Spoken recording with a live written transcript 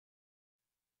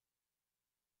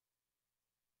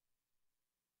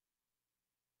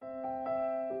Hi,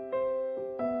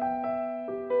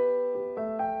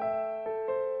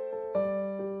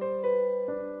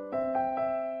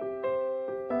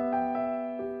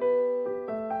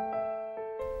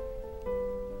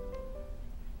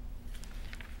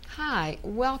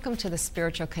 welcome to the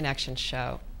Spiritual Connection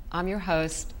Show. I'm your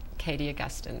host, Katie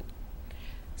Augustyn.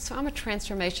 So I'm a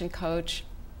transformation coach,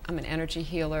 I'm an energy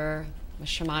healer, I'm a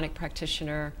shamanic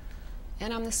practitioner,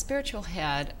 and I'm the spiritual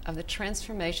head of the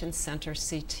Transformation Center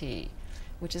CT,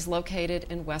 which is located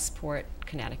in Westport,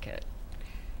 Connecticut.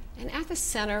 And at the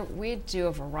center, we do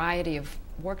a variety of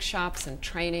workshops and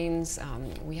trainings.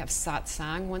 We have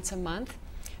satsang once a month,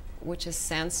 which is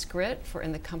Sanskrit for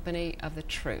in the company of the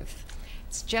truth.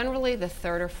 It's generally the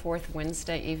third or fourth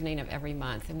Wednesday evening of every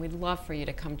month, and we'd love for you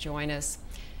to come join us.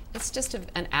 It's just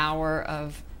an hour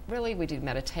of, really, we do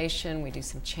meditation, we do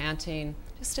some chanting,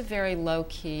 just a very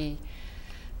low-key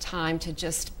time to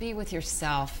just be with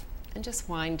yourself and just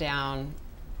wind down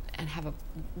and have a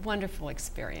wonderful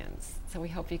experience. So we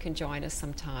hope you can join us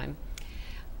sometime.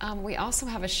 We also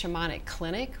have a shamanic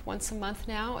clinic once a month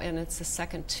now, and it's the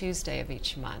second Tuesday of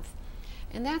each month.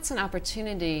 And that's an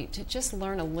opportunity to just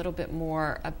learn a little bit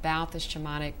more about the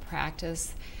shamanic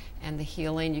practice and the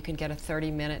healing. You can get a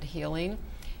 30-minute healing,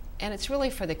 and it's really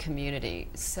for the community.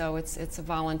 So it's a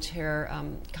volunteer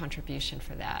contribution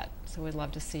for that. So we'd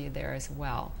love to see you there as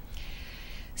well.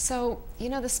 So, you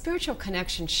know, the Spiritual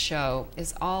Connection Show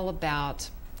is all about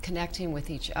connecting with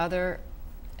each other,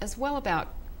 as well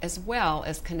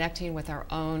as connecting with our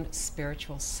own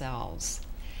spiritual selves.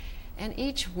 And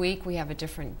each week we have a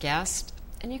different guest,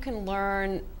 and you can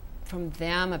learn from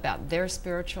them about their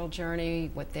spiritual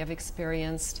journey, what they've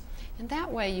experienced, and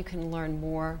that way you can learn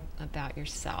more about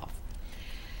yourself.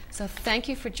 So thank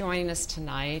you for joining us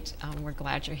tonight. We're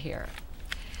glad you're here.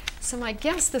 So my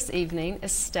guest this evening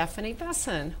is Stephanie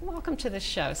Besson. Welcome to the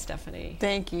show, Stephanie.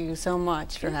 Thank you so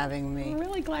much for having me. I'm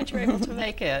really glad you're able to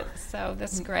make it. So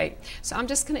that's great. So I'm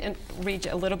just going to read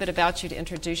a little bit about you to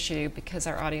introduce you because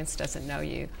our audience doesn't know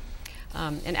you.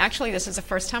 And actually, this is the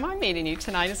first time I'm meeting you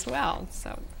tonight as well,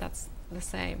 so that's the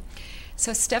same.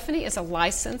 So Stephanie is a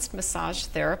licensed massage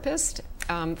therapist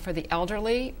for the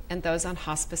elderly and those on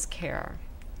hospice care.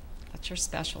 That's your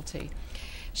specialty.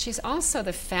 She's also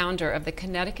the founder of the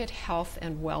Connecticut Health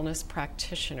and Wellness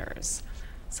Practitioners.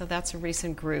 So that's a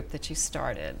recent group that you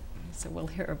started. So we'll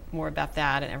hear more about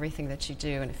that and everything that you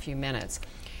do in a few minutes.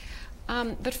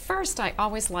 But first, I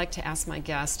always like to ask my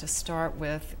guests to start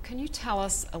with, can you tell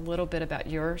us a little bit about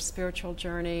your spiritual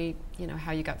journey, you know,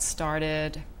 how you got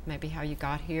started, maybe how you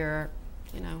got here,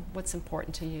 you know, what's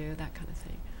important to you, that kind of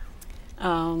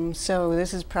thing. So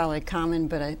this is probably common,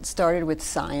 but I started with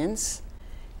science,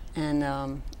 and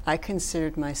I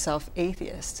considered myself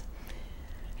atheist.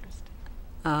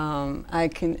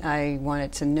 I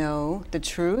wanted to know the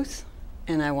truth,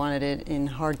 and I wanted it in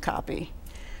hard copy.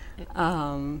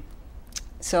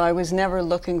 So I was never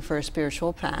looking for a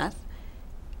spiritual path,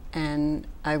 and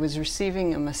I was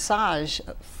receiving a massage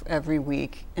every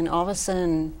week, and all of a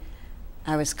sudden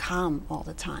I was calm all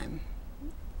the time,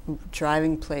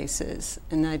 driving places,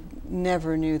 and I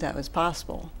never knew that was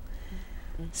possible.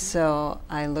 Mm-hmm. So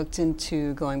I looked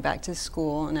into going back to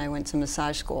school, and I went to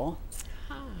massage school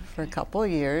for a couple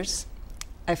of years.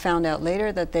 I found out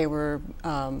later that they were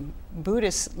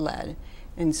Buddhist-led,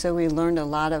 and so we learned a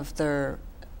lot of their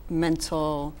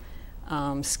mental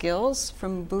skills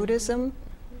from Buddhism,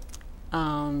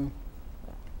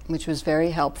 which was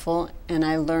very helpful, and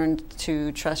I learned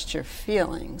to trust your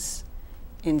feelings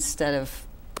instead of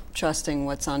trusting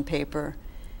what's on paper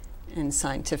and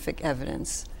scientific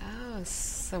evidence. Oh,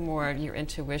 so more your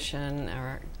intuition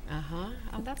or, oh,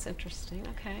 that's interesting,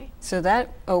 okay. So that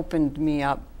opened me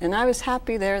up, and I was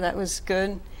happy there, that was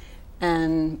good,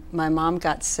 and my mom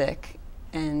got sick,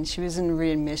 and she was in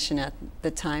readmission at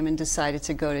the time and decided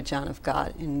to go to John of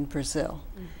God in Brazil.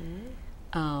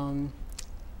 Mm-hmm.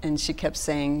 And she kept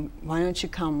saying, why don't you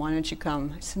come, why don't you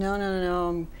come? I said, no,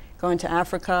 I'm going to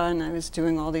Africa, and I was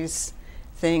doing all these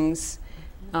things,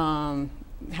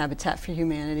 Habitat for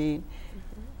Humanity,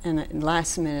 mm-hmm. And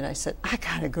last minute I said, I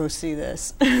gotta go see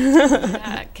this.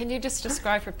 Yeah. Can you just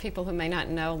describe for people who may not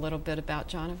know a little bit about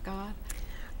John of God?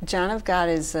 John of God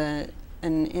is an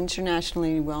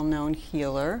internationally well-known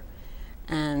healer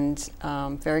and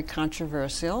very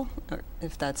controversial,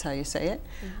 if that's how you say it.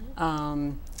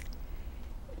 Mm-hmm.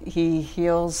 He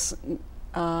heals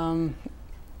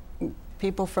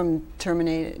people from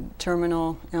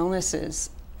terminal illnesses.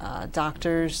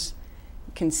 Doctors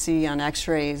can see on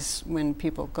x-rays when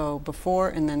people go before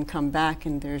and then come back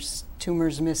and there's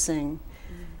tumors missing.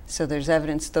 Mm-hmm. So there's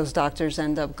evidence those doctors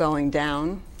end up going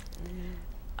down.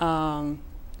 Mm-hmm.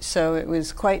 So it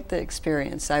was quite the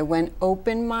experience. I went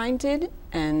open-minded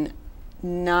and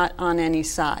not on any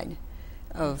side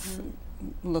of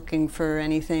looking for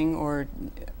anything or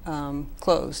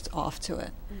closed off to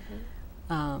it.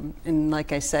 And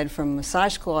like I said, from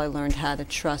massage school, I learned how to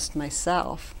trust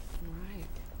myself. Right.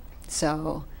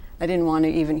 So I didn't want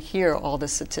to even hear all the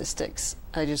statistics.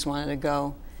 I just wanted to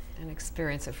go And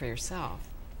experience it for yourself.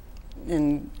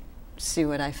 and see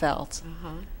what I felt.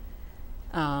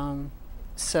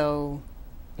 So,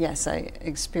 yes, I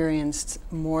experienced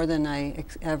more than I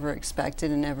ever expected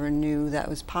and ever knew that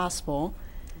was possible.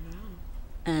 Wow.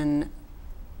 And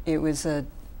it was a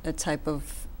type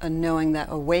of a knowing, that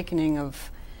awakening of,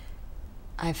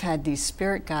 I've had these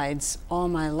spirit guides all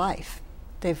my life.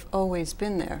 They've always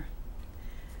been there.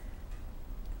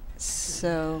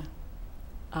 So,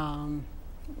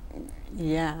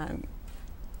 yeah,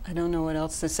 I don't know what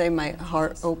else to say. My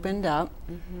heart opened up.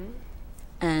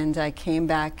 And I came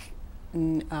back,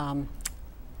 what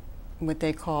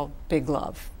they call big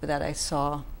love, that I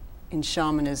saw in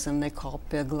shamanism, they call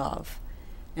big love.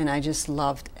 And I just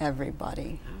loved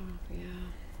everybody. Oh, yeah.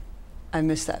 I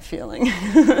miss that feeling.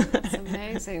 It's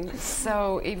amazing.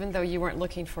 So even though you weren't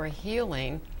looking for a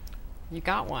healing, you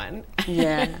got one.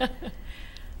 Yeah.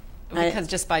 Because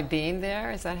just by being there,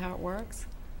 is that how it works?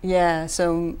 Yeah,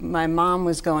 so my mom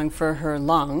was going for her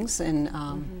lungs, and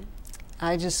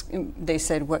they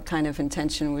said, what kind of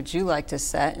intention would you like to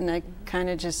set? And I kind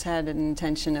of just had an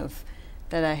intention of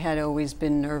that I had always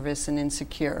been nervous and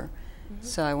insecure.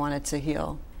 So I wanted to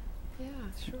heal. Yeah,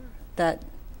 sure.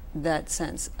 That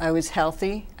sense. I was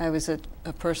healthy. I was a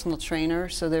personal trainer,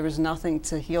 so there was nothing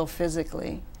to heal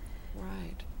physically.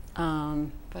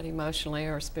 Right. But emotionally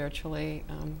or spiritually,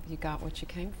 you got what you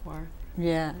came for.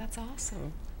 Yeah. That's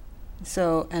awesome.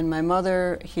 So, and my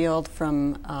mother healed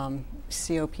from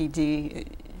COPD.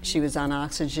 She was on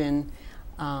oxygen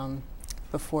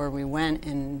before we went,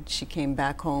 and she came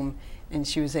back home, and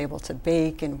she was able to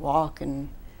bake and walk, and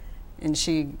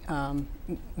she,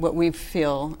 what we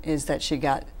feel is that she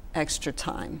got extra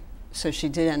time. So she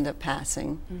did end up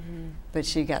passing, but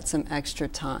she got some extra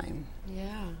time.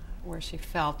 Yeah, where she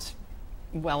felt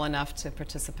well enough to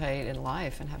participate in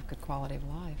life and have good quality of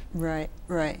life. Right,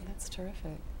 right. That's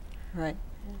terrific. Right.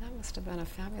 Well, that must have been a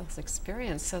fabulous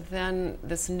experience. So then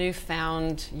this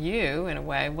newfound you, in a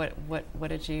way, what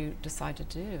did you decide to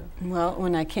do? Well,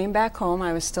 when I came back home,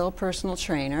 I was still a personal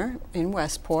trainer in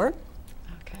Westport.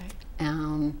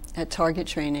 Okay. At Target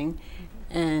Training.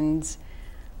 And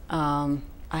I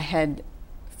had,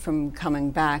 from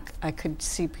coming back, I could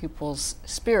see people's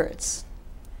spirits.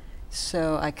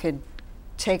 So I could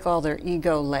take all their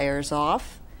ego layers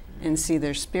off and see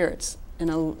their spirits.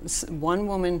 And one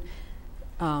woman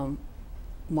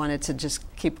wanted to just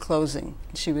keep closing.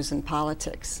 She was in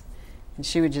politics. And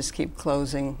she would just keep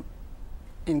closing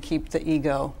and keep the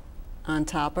ego on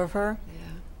top of her.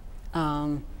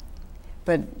 Yeah.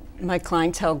 But my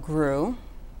clientele grew.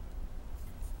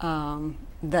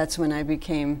 That's when I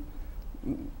became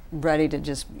ready to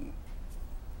just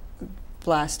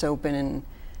blast open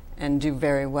and do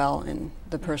very well in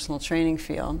the personal training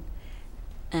field.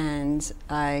 And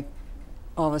I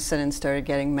all of a sudden started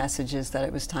getting messages that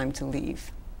it was time to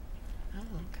leave. Oh,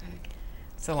 okay.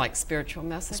 So like spiritual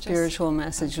messages? Spiritual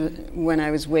message. Okay. When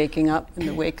I was waking up, in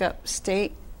the wake-up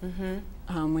state,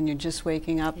 when you're just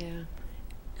waking up,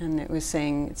 and it was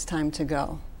saying it's time to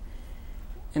go.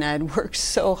 And I had worked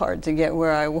so hard to get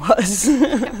where I was.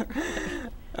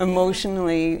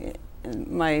 Emotionally,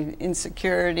 my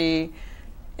insecurity,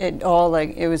 it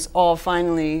was all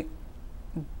finally,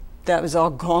 that was all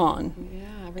gone.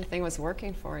 Yeah, everything was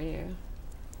working for you.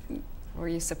 Were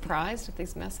you surprised at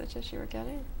these messages you were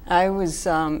getting? I was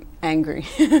angry.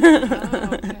 Oh,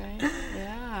 okay.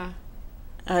 Yeah.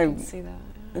 I can see that.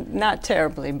 Yeah. Not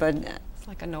terribly, but it's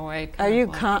like annoyed. Are you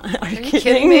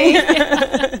kidding me?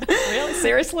 Really?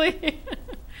 Seriously?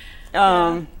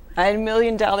 I had $1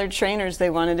 million trainers. They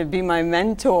wanted to be my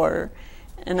mentor,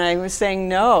 and I was saying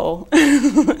no.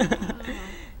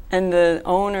 And the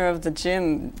owner of the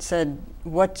gym said,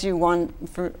 "What do you want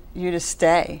for you to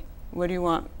stay? What do you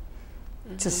want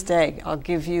to stay? I'll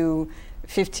give you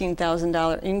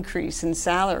 $15,000 increase in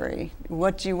salary.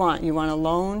 What do you want? You want a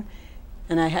loan?"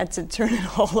 And I had to turn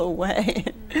it all away.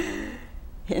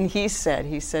 And he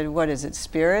said, "What is it,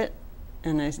 spirit?"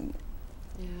 And I said,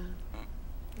 yeah.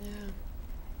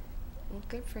 Well,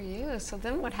 good for you. So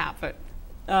then what happened?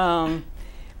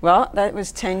 Well, that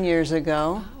was 10 years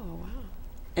ago. Oh, wow.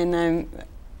 And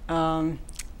I'm,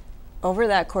 over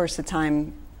that course of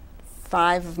time,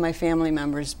 5 of my family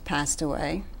members passed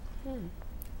away.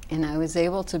 And I was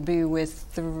able to be with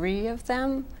 3 of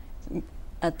them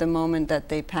at the moment that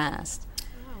they passed.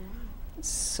 Oh, wow.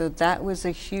 So that was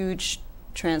a huge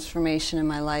transformation in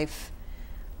my life.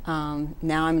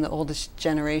 Now I'm the oldest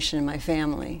generation in my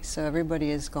family, so everybody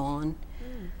is gone.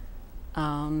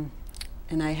 And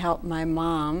I helped my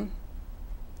mom.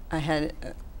 I had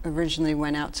originally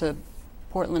went out to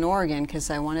Portland, Oregon, because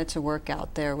I wanted to work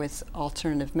out there with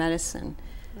alternative medicine.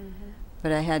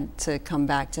 But I had to come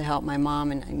back to help my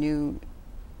mom, and I knew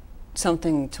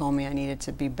something told me I needed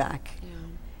to be back.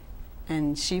 Yeah.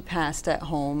 And she passed at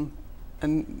home,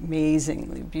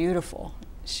 amazingly beautiful.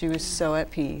 She was so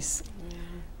at peace.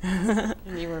 Yeah.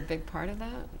 And you were a big part of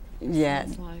that? Yeah,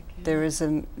 Like, yeah. there was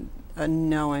a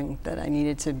knowing that I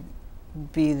needed to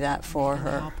be that for And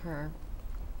her. help her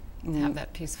have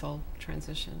that peaceful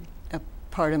transition. A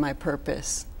part of my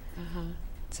purpose Uh-huh.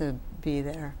 to be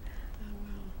there.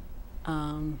 Oh,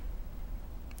 wow.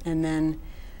 And then,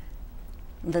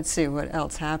 let's see what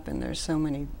else happened. There's so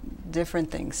many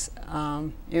different things.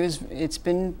 It's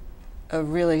been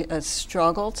a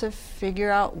struggle to figure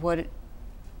out what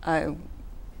I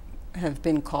have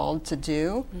been called to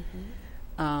do.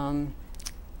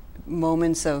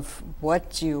 Moments of,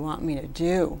 what do you want me to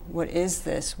do? What is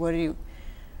this? What do you...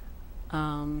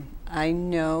 I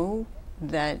know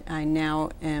that I now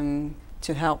am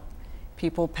to help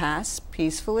people pass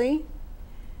peacefully.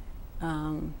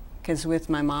 Because with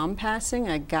my mom passing,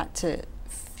 I got to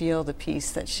feel the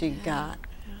peace that she got.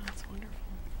 Yeah, that's wonderful.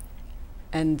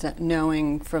 And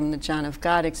knowing from the John of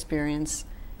God experience,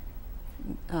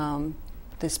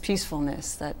 this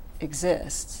peacefulness that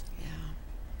exists.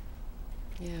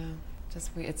 Yeah. Yeah.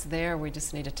 It's there. We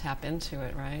just need to tap into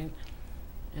it, right?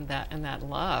 And that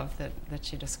love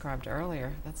that you described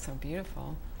earlier. That's so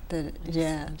beautiful.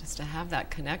 Just to have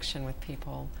that connection with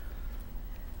people.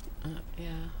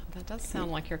 Yeah, that does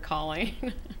sound like your calling.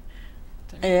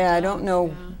 Yeah, I don't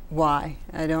know why.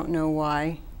 I don't know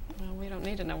why. Well, we don't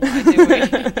need to know why, do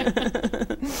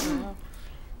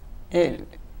we?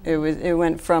 It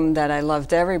went from that I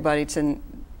loved everybody to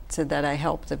that I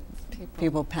helped the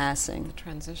people passing. The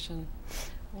transition.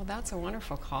 Well, that's a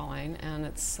wonderful calling, and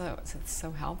it's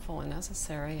so helpful and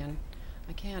necessary, and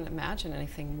I can't imagine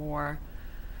anything more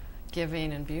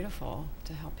giving and beautiful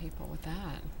to help people with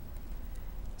that.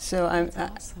 So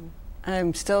Awesome.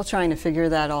 I'm still trying to figure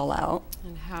that all out.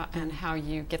 And how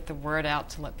you get the word out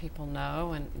to let people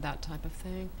know and that type of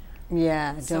thing.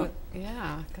 Yeah,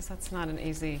 because that's not an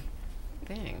easy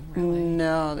thing, really.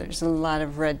 No, there's a lot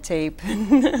of red tape.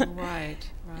 Right.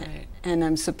 And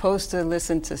I'm supposed to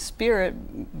listen to spirit,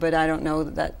 but I don't know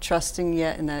that trusting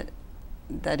yet and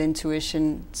that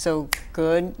intuition so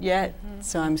good yet.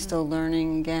 So I'm still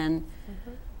learning again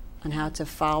on how to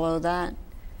follow that.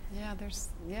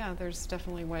 Yeah, there's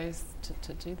definitely ways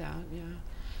to do that. Yeah,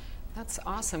 that's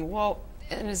awesome. Well,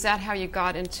 and is that how you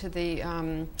got into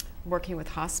the working with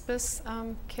hospice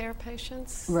care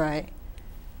patients? Right.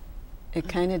 It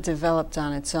kind of developed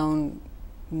on its own.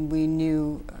 We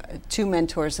knew two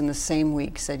mentors in the same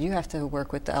week said, you have to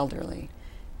work with the elderly.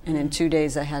 And in 2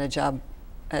 days I had a job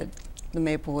at the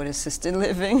Maplewood Assisted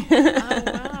Living. Oh,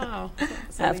 wow.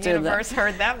 So After the universe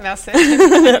heard that message.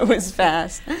 That was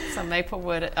fast. So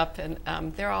Maplewood up in,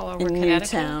 they're all over in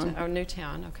Connecticut? Newtown. Oh,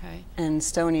 Newtown, okay. And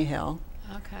Stony Hill.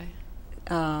 Okay.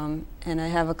 And I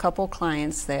have a couple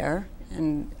clients there.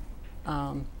 And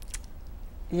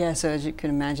yeah, so as you can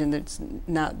imagine, it's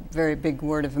not very big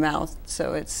word of mouth.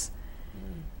 So it's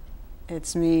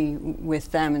me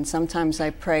with them. And sometimes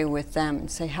I pray with them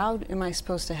and say, how am I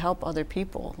supposed to help other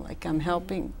people? Like, I'm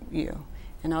helping you.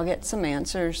 And I'll get some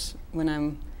answers when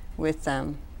I'm with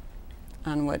them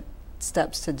on what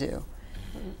steps to do.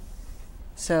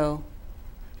 So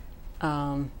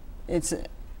it's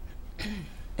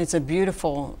a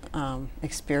beautiful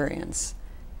experience.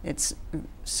 It's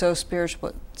so spiritual,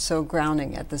 but so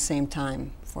grounding at the same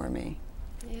time for me.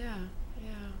 Yeah,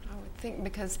 I would think,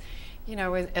 because, you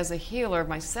know, as a healer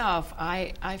myself,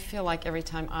 I feel like every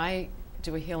time I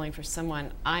do a healing for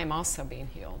someone, I am also being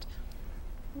healed.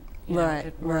 You know,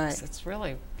 it works. Right. It's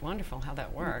really wonderful how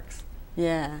that works.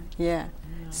 Yeah.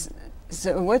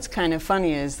 So what's kind of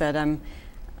funny is that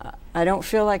I don't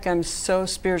feel like I'm so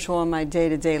spiritual in my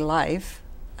day-to-day life.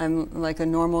 I'm like a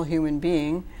normal human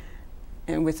being,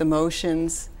 and with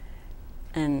emotions,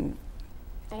 and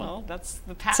well, that's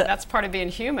that's part of being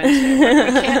human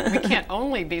too. We can't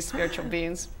only be spiritual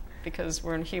beings because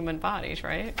we're in human bodies,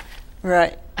 right?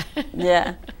 Right.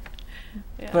 Yeah.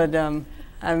 Yeah. But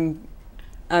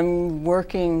I'm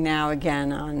working now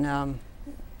again on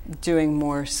doing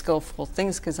more skillful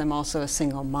things because I'm also a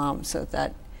single mom, so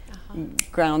that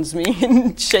grounds me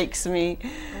and shakes me.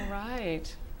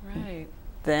 Right.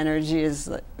 the energy is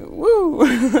like, woo.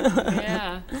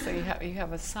 Yeah. So you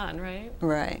have a son, right?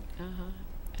 Right. Uh-huh.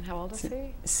 And how old is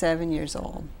he? 7 years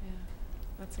old. Yeah.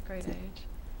 That's a great age.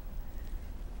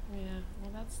 Yeah.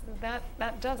 Well,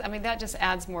 that does. I mean, that just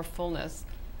adds more fullness,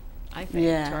 I think,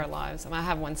 to our lives. I mean, I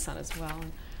have one son as well.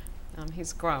 And,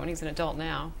 he's grown. He's an adult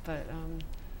now, but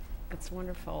it's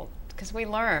wonderful because we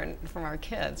learn from our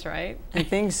kids, right? I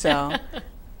think so.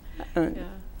 Yeah.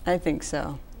 I think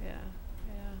so.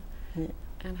 Yeah.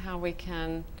 And how we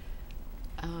can,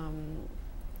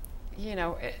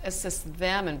 assist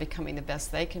them in becoming the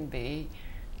best they can be.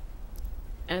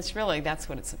 And it's really, that's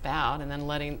what it's about. And then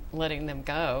letting them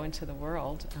go into the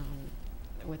world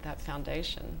with that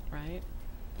foundation, right?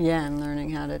 Yeah, and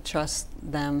learning how to trust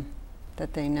them,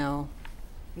 that they know.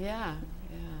 Yeah,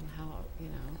 and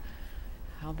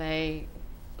how they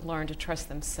learn to trust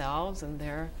themselves and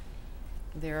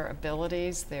their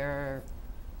abilities, their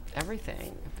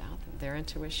everything about them, their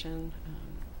intuition.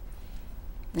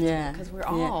 Because we're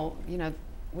all,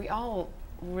 we all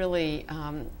really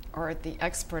are the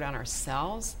expert on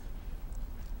ourselves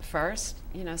first,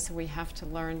 so we have to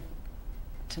learn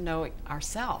to know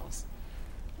ourselves.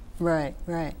 Right.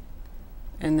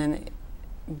 And then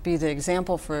be the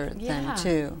example for them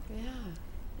too.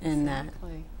 Yeah. In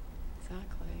exactly.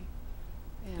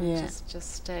 Yeah.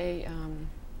 Just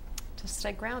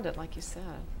stay grounded, like you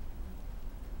said.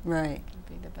 Right.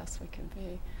 Be the best we can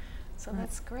be. So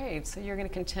that's great. So you're going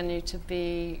to continue to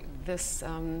be this,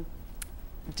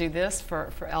 do this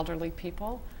for elderly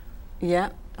people. Yeah.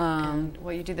 And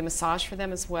will you do the massage for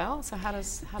them as well? So how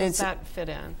does that fit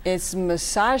in? It's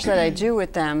massage that I do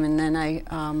with them, and then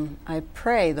I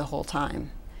pray the whole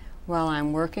time while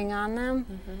I'm working on them,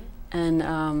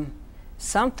 and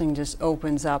something just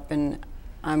opens up, and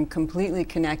I'm completely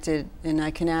connected, and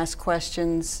I can ask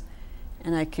questions,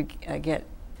 and I get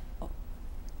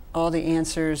all the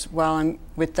answers while I'm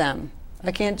with them.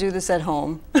 I can't do this at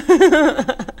home,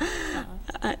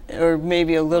 or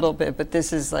maybe a little bit, but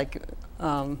this is like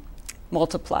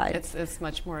multiplied. It's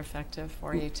much more effective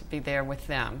for you to be there with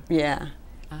them. Yeah.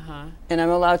 And I'm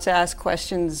allowed to ask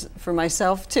questions for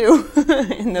myself too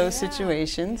in those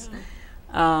situations.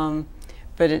 Yeah.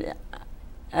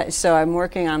 So I'm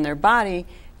working on their body,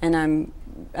 and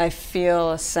I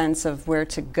feel a sense of where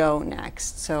to go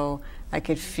next. So I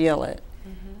could feel it.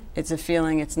 It's a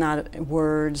feeling. It's not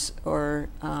words or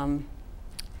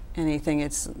anything.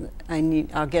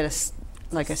 I'll get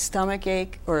a stomach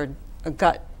ache or a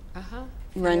gut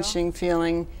wrenching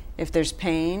feeling if there's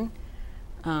pain,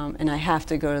 and I have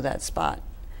to go to that spot.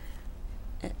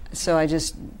 So I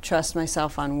just trust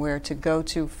myself on where to go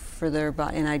to for their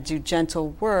body, and I do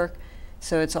gentle work,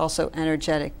 so it's also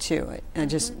energetic too. And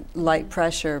just light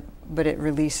pressure, but it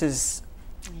releases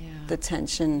the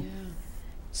tension. Yeah.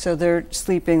 So they're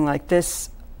sleeping like this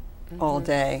all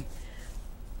day,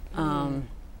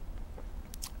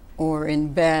 or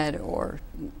in bed, or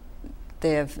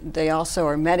they also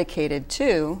are medicated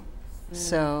too,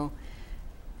 so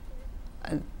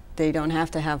they don't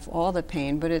have to have all the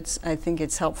pain, but I think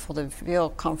it's helpful to feel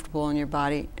comfortable in your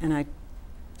body, and I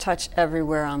touch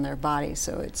everywhere on their body,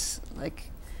 so it's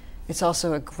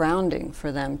also a grounding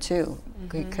for them too,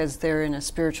 because they're in a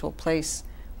spiritual place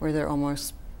where they're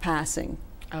almost passing.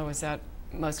 Oh, is that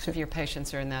most of your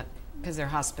patients are in that because they're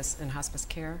in hospice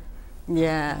care?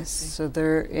 Yeah, so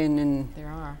they're in. There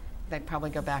are. They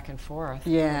probably go back and forth.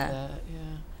 Yeah.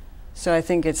 So I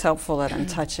think it's helpful that I'm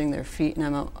touching their feet, and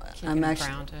I'm actually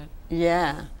grounded.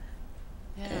 Yeah.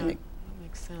 Yeah, that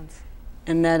makes sense.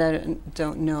 And that I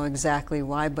don't know exactly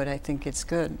why, but I think it's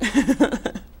good.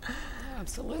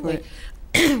 Absolutely.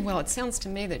 Well, it sounds to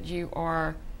me that you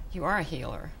are a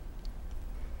healer.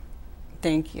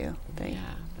 Thank you. Thank you.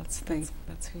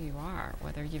 That's who you are.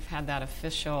 Whether you've had that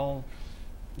official,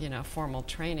 formal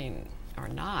training or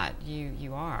not,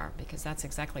 you are, because that's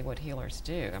exactly what healers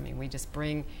do. I mean, we just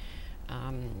bring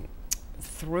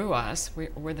through us.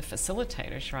 We're the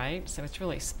facilitators, right? So it's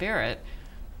really spirit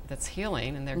that's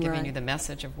healing, and they're giving you the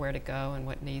message of where to go and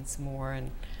what needs more,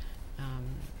 and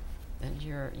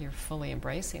you're fully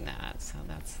embracing that. So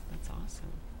that's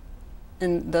awesome.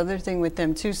 And the other thing with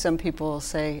them too, some people will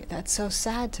say, that's so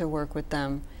sad to work with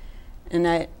them. And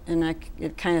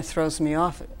it kind of throws me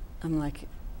off. I'm like,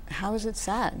 how is it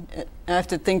sad? I have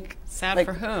to think. Sad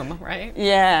for whom, right?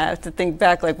 Yeah, I have to think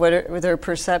back, with their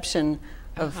perception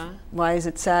of why is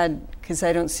it sad? Because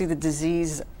I don't see the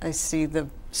disease, I see the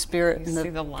spirit. You see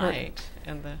the light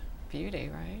and the beauty,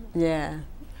 right? Yeah.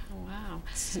 Oh, wow.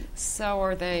 So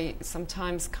are they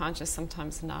sometimes conscious,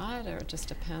 sometimes not, or it just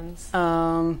depends?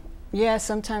 Yeah,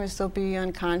 sometimes they'll be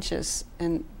unconscious,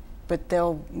 but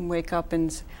they'll wake up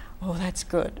and, oh, that's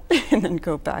good, and then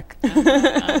go back. So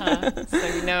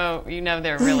you know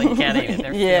they're really getting it.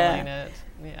 They're feeling it.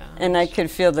 Yeah. And I could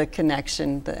feel the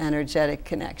connection, the energetic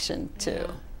connection too.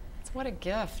 Yeah. What a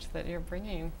gift that you're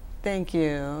bringing. Thank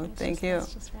you. Thank you.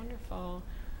 It's just wonderful.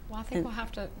 Well, I think we'll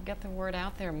have to get the word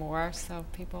out there more so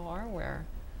people are aware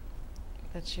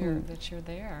that you're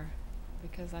there,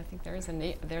 because I think there is a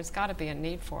need. There's got to be a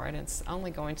need for it. It's only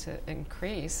going to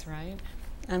increase, right?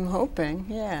 I'm hoping,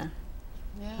 yeah.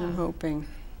 Yeah. I'm hoping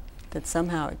that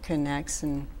somehow it connects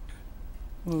and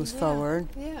moves forward.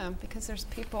 Yeah, because there's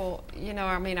people, you know,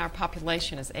 I mean, our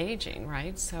population is aging,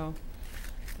 right? So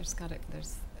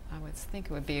I would think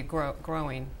it would be a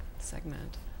growing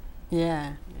segment.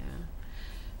 Yeah. Yeah.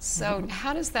 So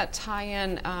how does that tie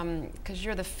in, because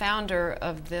you're the founder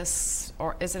of this,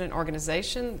 or is it an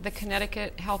organization, the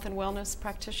Connecticut Health and Wellness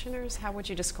Practitioners? How would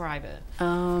you describe it?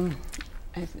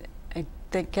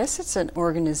 I guess it's an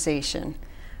organization.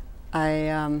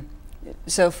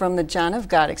 So from the John of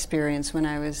God experience when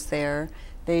I was there,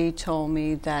 they told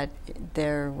me that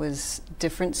there was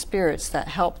different spirits that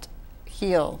helped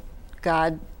heal.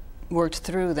 God worked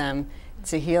through them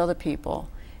to heal the people.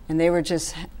 And they were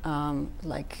just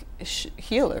like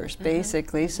healers,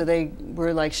 basically. So they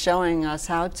were like showing us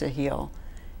how to heal.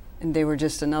 And they were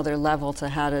just another level to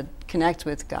how to connect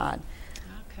with God.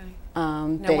 Okay.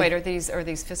 Now wait, are these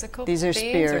physical beings? These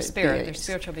are or spirit? beings. They're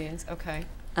spiritual beings, okay.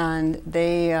 And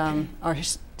they are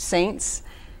saints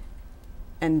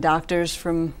and doctors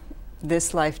from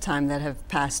this lifetime that have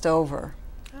passed over.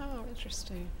 Oh,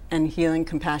 interesting. And healing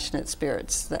compassionate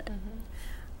spirits. That,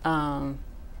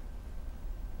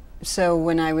 so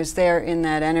when I was there in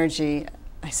that energy,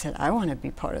 I said, I want to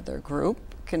be part of their group.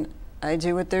 Can I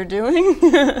do what they're doing?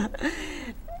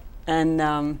 And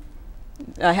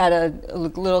I had a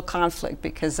little conflict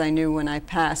because I knew when I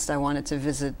passed I wanted to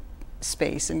visit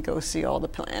space and go see all the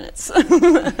planets.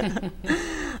 And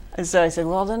so I said,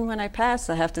 well, then when I pass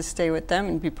I have to stay with them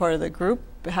and be part of the group.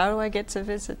 How do I get to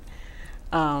visit?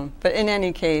 But in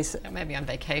any case... Maybe on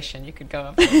vacation you could go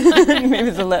up. Maybe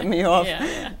they'll let me off.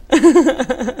 Yeah.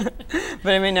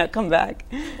 But I may not come back.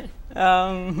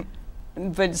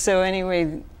 But so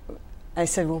anyway, I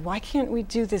said, well, why can't we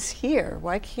do this here?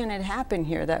 Why can't it happen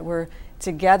here that we're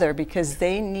together? Because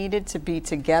they needed to be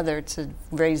together to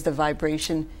raise the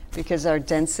vibration because our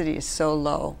density is so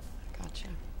low. Gotcha.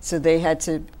 So they had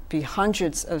to be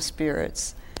hundreds of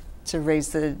spirits to raise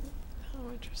the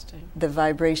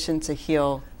vibration to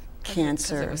heal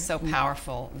cancer. Because it was so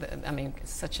powerful. I mean,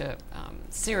 such a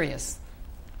serious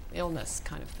illness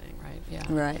kind of thing, right? Yeah.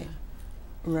 Right. Yeah.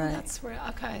 Right. That's where.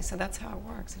 Okay, so that's how it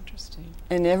works. Interesting.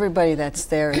 And everybody that's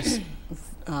there is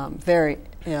very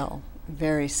ill,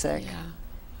 very sick. Yeah,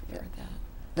 I've heard that.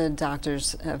 The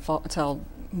doctors have told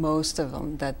most of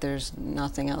them that there's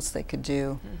nothing else they could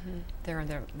do.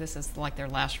 This is like their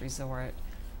last resort.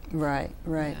 Right.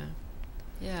 Right.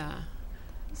 Yeah.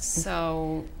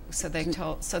 So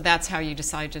that's how you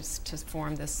decided to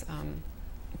form this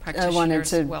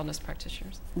wellness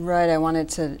practitioners. Right. I wanted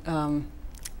to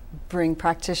bring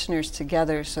practitioners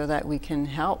together so that we can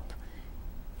help.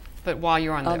 But while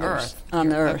you're on the earth. On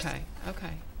the earth.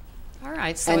 Okay. All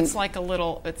right. So it's like a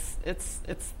little. It's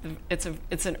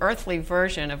an earthly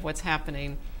version of what's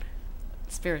happening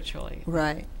spiritually.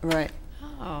 Right. Right.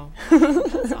 Oh,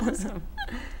 that's awesome.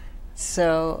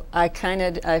 So I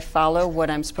follow what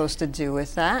I'm supposed to do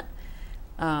with that.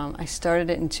 I started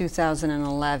it in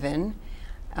 2011.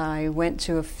 I went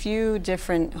to a few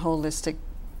different holistic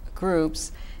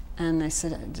groups, and I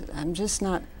said,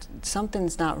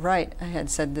 something's not right. I had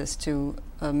said this to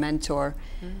a mentor,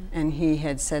 and he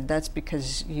had said, that's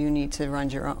because you need to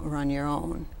run your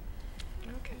own.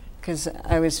 Okay. Because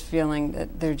I was feeling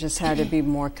that there just had to be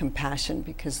more compassion,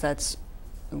 because that's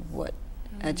what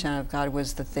at John of God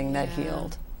was the thing that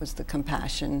healed, was the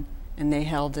compassion, and they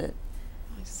held it.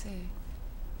 I see.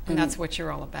 And that's what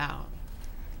you're all about,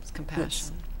 is compassion.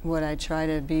 That's what I try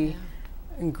to be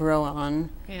and grow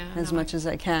on as much as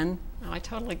I can. Oh, I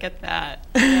totally get that.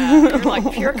 Yeah, you're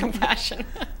like pure compassion.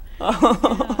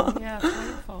 Yeah,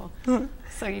 it's wonderful.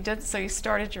 So you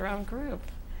started your own group.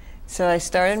 So I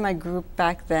started my group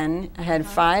back then. I had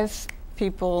 5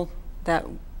 people that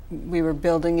we were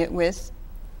building it with.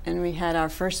 And we had our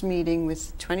first meeting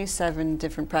with 27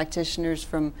 different practitioners,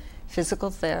 from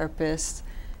physical therapists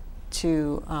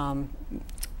to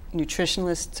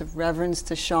nutritionalists to reverends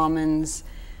to shamans,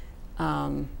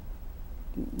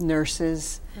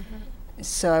 nurses.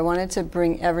 So I wanted to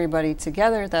bring everybody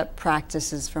together that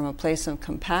practices from a place of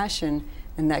compassion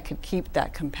and that could keep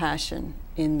that compassion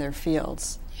in their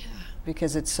fields.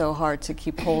 Because it's so hard to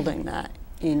keep holding that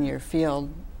in your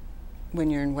field when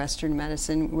you're in Western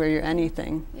medicine, where you're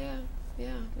anything. Yeah,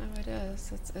 yeah, no, it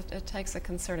is. It takes a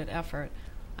concerted effort,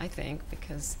 I think,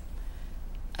 because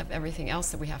of everything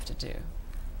else that we have to do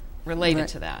related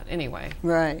to that anyway.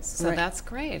 Right. So that's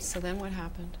great. So then what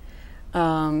happened?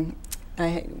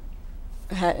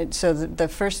 So the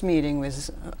first meeting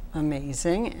was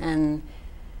amazing, and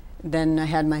then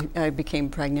I became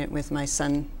pregnant with my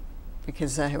son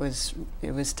because it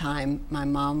was time. My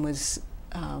mom was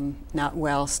not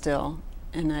well still,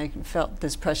 and I felt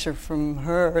this pressure from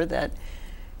her that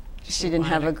she didn't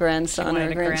have a grandson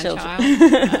or grandchildren.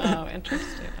 Oh,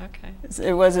 interesting. Okay.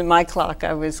 It wasn't my clock.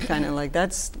 I was kind of like,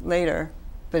 that's later,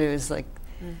 but it was like,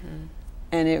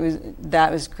 and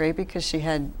that was great because she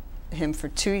had him for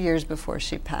 2 years before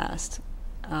she passed,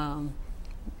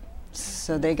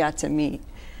 so they got to meet.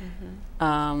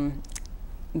 Then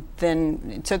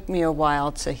it took me a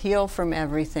while to heal from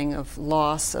everything, of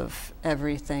loss of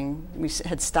everything. We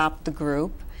had stopped the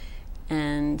group,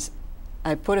 and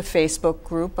I put a Facebook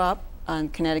group up on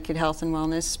Connecticut Health and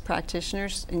Wellness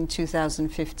Practitioners in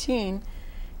 2015,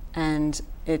 and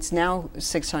it's now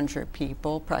 600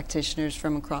 people, practitioners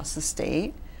from across the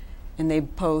state, and they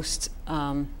post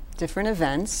different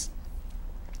events.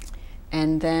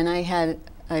 And then I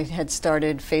had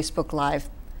started Facebook Live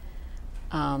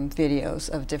videos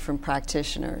of different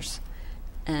practitioners,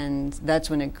 and that's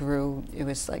when it grew. It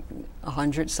was like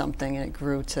 100 something, and it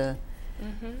grew to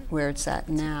where it's at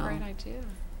now. That's a great idea.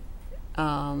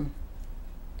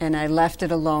 And I left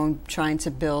it alone, trying to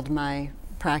build my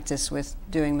practice with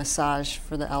doing massage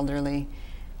for the elderly,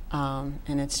 and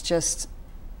it's just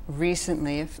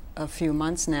recently, a few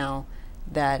months now,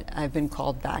 that I've been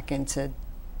called back into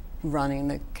running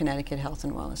the Connecticut Health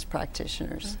and Wellness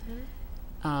Practitioners.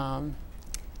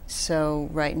 So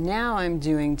right now I'm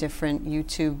doing different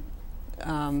YouTube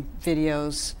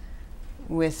videos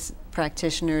with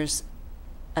practitioners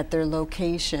at their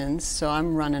locations. So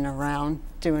I'm running around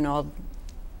doing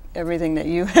everything that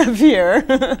you have here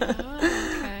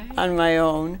on my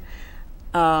own.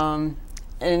 And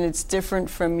it's different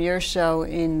from your show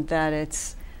in that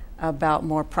it's about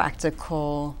more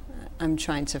practical. I'm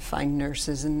trying to find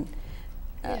nurses, and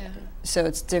so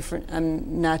it's different.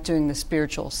 I'm not doing the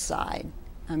spiritual side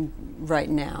right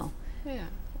now. Yeah.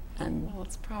 Well,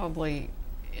 it's probably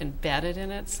embedded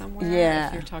in it somewhere. Yeah.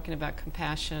 If you're talking about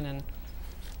compassion and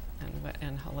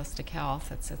holistic health,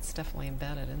 it's definitely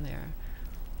embedded in there.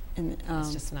 And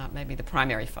it's just not maybe the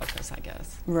primary focus, I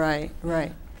guess. Right.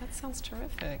 That sounds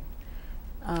terrific.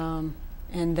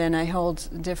 And then I hold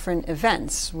different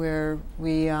events where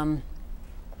I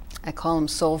call them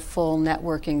soulful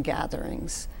networking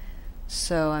gatherings.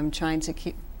 So I'm trying to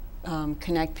keep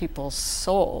connect people's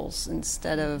souls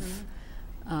instead of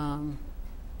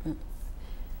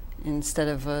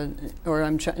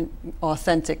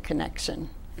authentic connection.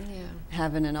 Yeah.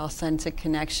 Having an authentic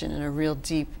connection and a real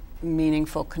deep,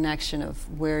 meaningful connection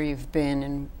of where you've been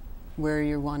and where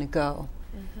you want to go,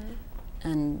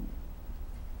 and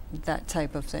that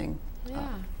type of thing.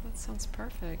 Yeah, that sounds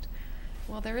perfect.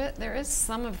 Well, there is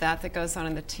some of that goes on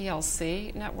in the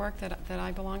TLC network that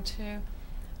I belong to.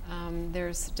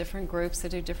 There's different groups that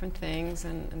do different things,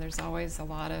 and there's always a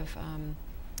lot of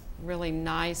really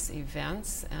nice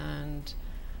events, and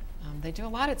they do a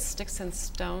lot at Sticks and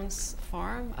Stones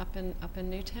Farm up in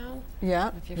Newtown.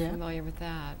 Yeah, if you're familiar with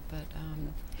that, but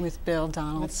with Bill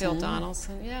Donaldson. With Bill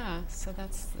Donaldson, yeah. So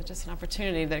that's just an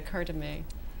opportunity that occurred to me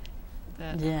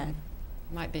that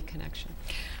might be connection.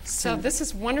 So this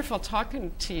is wonderful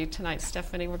talking to you tonight,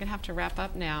 Stephanie. We're going to have to wrap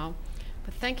up now.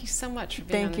 But thank you so much for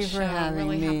being on the show. Thank you for having me. I'm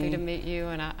really happy to meet you,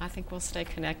 and I think we'll stay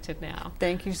connected now.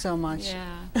 Thank you so much.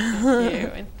 Yeah, thank you.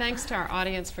 And thanks to our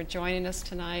audience for joining us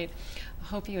tonight. I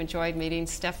hope you enjoyed meeting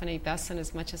Stephanie Besson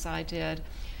as much as I did.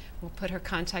 We'll put her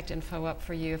contact info up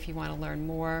for you if you want to learn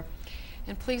more.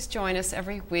 And please join us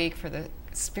every week for the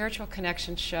Spiritual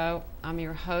Connection Show. I'm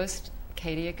your host,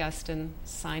 Katie Augustyn,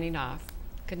 signing off.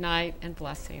 Good night and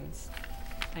blessings.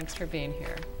 Thanks for being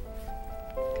here.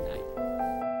 Good night.